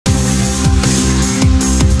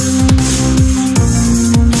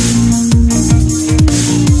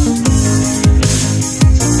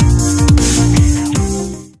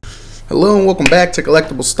welcome back to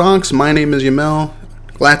Collectible Stonks. My name is Yamel.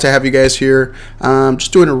 Glad to have you guys here.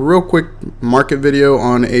 Just doing a real quick market video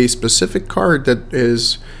on a specific card that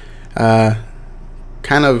is kind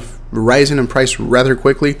of rising in price rather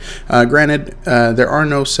quickly. Granted, there are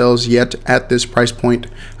no sales yet at this price point,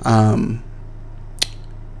 and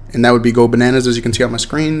that would be Go Bananas, as you can see on my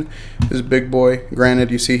screen. This is big boy.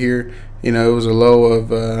 Granted, you see here, you know, it was a low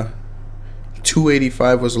of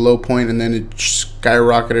 285 was a low point, and then it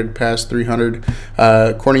skyrocketed past 300.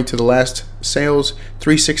 According to the last sales,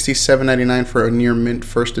 $367.99 for a near mint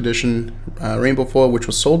first edition rainbow foil, which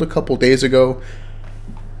was sold a couple days ago.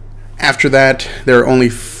 After that, there are only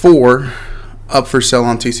 4 up for sale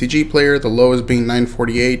on TCG Player, the lowest being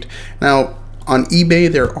 $948. Now on eBay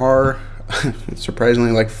there are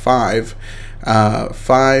surprisingly like 5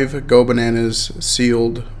 Go Bananas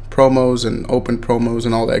sealed promos and open promos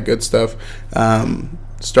and all that good stuff,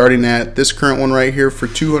 starting at this current one right here for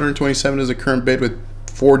 $227 is a current bid with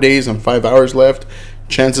 4 days and 5 hours left.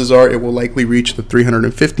 Chances are it will likely reach the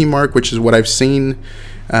 $350 mark, which is what I've seen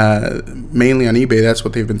mainly on eBay. That's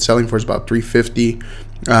what they've been selling for, is about $350.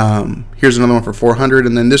 Here's another one for $400,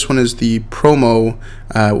 and then this one is the promo,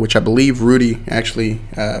 which I believe Rudy actually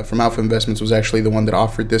from Alpha Investments was actually the one that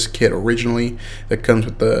offered this kit originally, that comes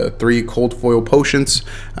with the 3 cold foil potions,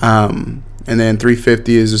 and then $350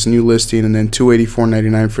 is this new listing, and then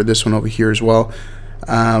 $284.99 for this one over here as well.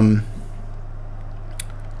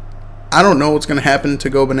 I don't know what's going to happen to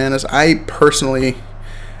Go Bananas.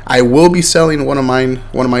 I will be selling one of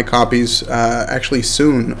my copies actually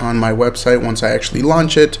soon on my website once I actually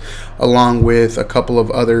launch it, along with a couple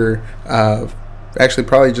of other, actually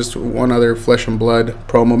probably just one other Flesh and Blood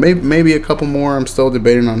promo, maybe a couple more. I'm still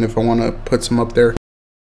debating on if I want to put some up there.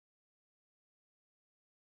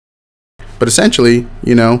 But essentially,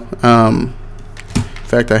 you know, in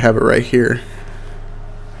fact I have it right here.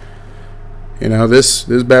 You know, this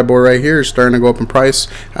bad boy right here is starting to go up in price.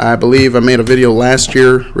 I believe I made a video last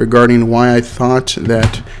year regarding why I thought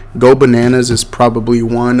that Go Bananas is probably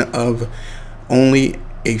one of only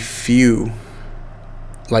a few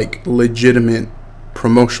like legitimate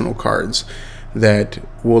promotional cards that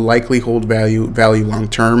will likely hold value long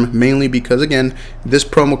term, mainly because, again, this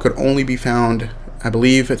promo could only be found, I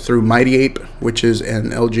believe, through Mighty Ape, which is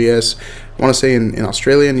an LGS, I want to say in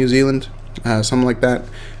Australia, New Zealand, something like that.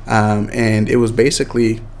 And it was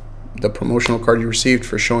basically the promotional card you received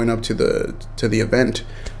for showing up to the event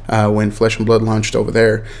when Flesh and Blood launched over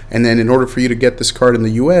there. And then in order for you to get this card in the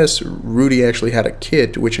US, Rudy actually had a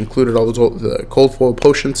kit which included all the cold foil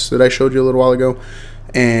potions that I showed you a little while ago,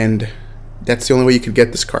 and that's the only way you could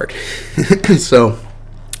get this card. So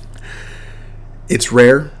it's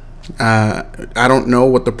rare. I don't know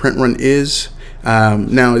what the print run is.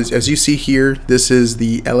 Now, as you see here, this is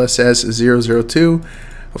the LSS 002.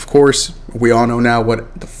 Of course, we all know now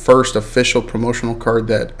what the first official promotional card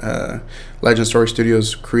that Legend Story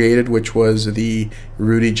Studios created, which was the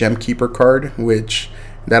Rudy Gemkeeper card, which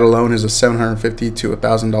that alone is a $750 to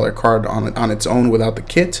 $1,000 card on its own without the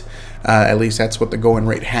kit. At least that's what the going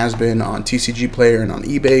rate has been on TCG Player and on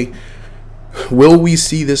eBay. Will we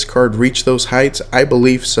see this card reach those heights? I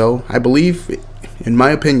believe so. I believe, in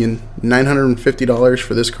my opinion, $950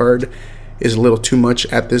 for this card is a little too much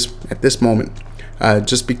at this moment.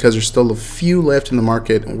 Just because there's still a few left in the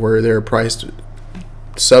market where they're priced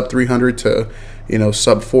sub 300 to, you know,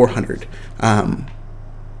 sub 400. But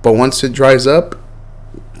once it dries up,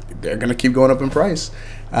 they're gonna keep going up in price.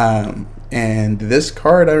 And this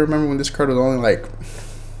card, I remember when this card was only like,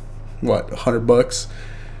 what, $100,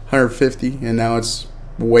 150, and now it's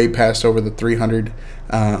way past over the 300.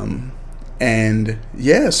 And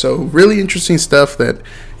yeah, so really interesting stuff that,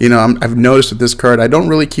 you know, I've noticed with this card. I don't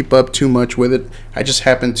really keep up too much with it. I just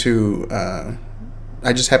happen to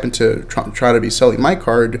try to be selling my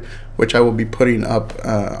card, which I will be putting up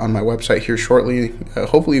on my website here shortly.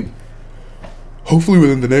 Hopefully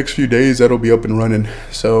within the next few days that'll be up and running.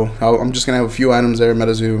 So I'm just gonna have a few items there,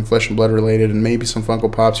 MetaZoo and Flesh and Blood related, and maybe some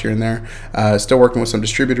Funko Pops here and there. Still working with some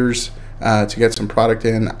distributors to get some product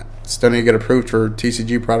in. Still need to get approved for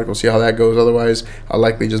TCG product. We'll see how that goes. Otherwise, I'll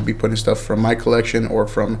likely just be putting stuff from my collection or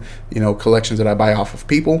from, you know, collections that I buy off of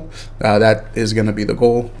people. That is going to be the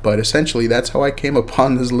goal. But essentially, that's how I came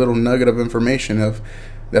upon this little nugget of information of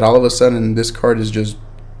that all of a sudden this card is just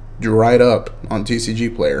dried up on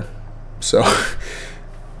TCG Player. So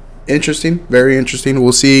interesting, very interesting.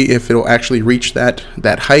 We'll see if it'll actually reach that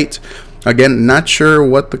height. Again, not sure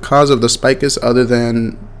what the cause of the spike is, other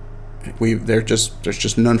than there's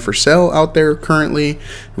just none for sale out there currently.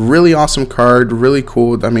 Really awesome card, really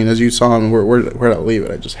cool. I mean, as you saw, where did I leave it?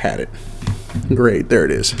 I just had it. Great, there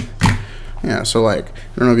it is. Yeah, so like,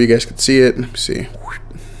 I don't know if you guys could see it. Let me see.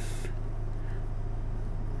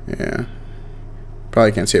 Yeah,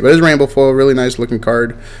 probably can't see it, but it's rainbow foil, really nice looking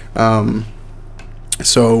card.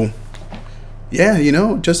 So yeah, you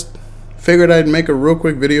know, just figured I'd make a real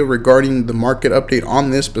quick video regarding the market update on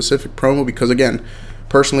this specific promo, because again,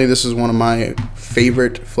 personally, this is one of my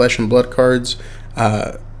favorite Flesh and Blood cards,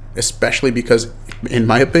 especially because, in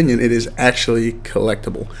my opinion, it is actually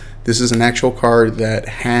collectible. This is an actual card that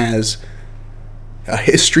has a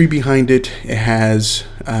history behind it. It has,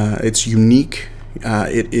 it's unique.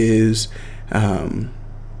 It is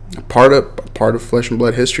part of Flesh and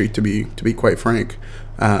Blood history, to be quite frank.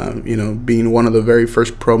 You know, being one of the very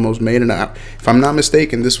first promos made, and if I'm not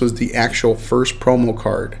mistaken, this was the actual first promo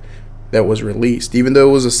card that was released. Even though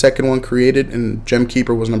it was a second one created and Gem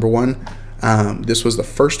Keeper was #1, this was the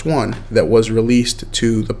first one that was released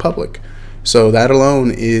to the public. So that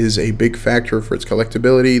alone is a big factor for its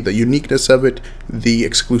collectability. The uniqueness of it, the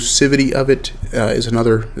exclusivity of it, is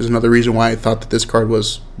another reason why I thought that this card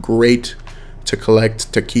was great to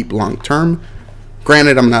collect, to keep long term.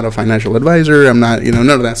 Granted, I'm not a financial advisor. I'm not, you know,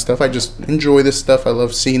 none of that stuff. I just enjoy this stuff. I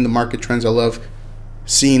love seeing the market trends. I love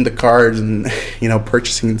seeing the cards and, you know,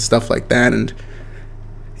 purchasing stuff like that. And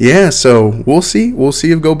yeah, so we'll see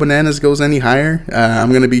if Go Bananas goes any higher. I'm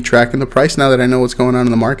going to be tracking the price now that I know what's going on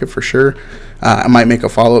in the market for sure. I might make a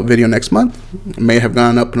follow-up video next month. It may have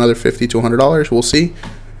gone up another $50 to $100. We'll see.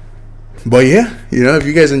 But yeah, you know, if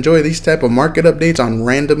you guys enjoy these type of market updates on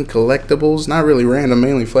random collectibles, not really random,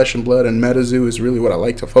 mainly Flesh and Blood and MetaZoo is really what I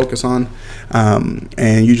like to focus on,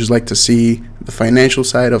 and you just like to see the financial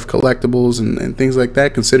side of collectibles and things like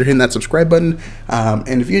that, consider hitting that subscribe button.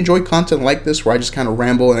 And if you enjoy content like this where I just kind of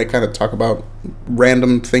ramble and I kind of talk about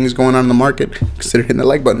random things going on in the market, consider hitting the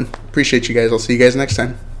like button. Appreciate you guys. I'll see you guys next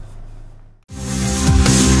time.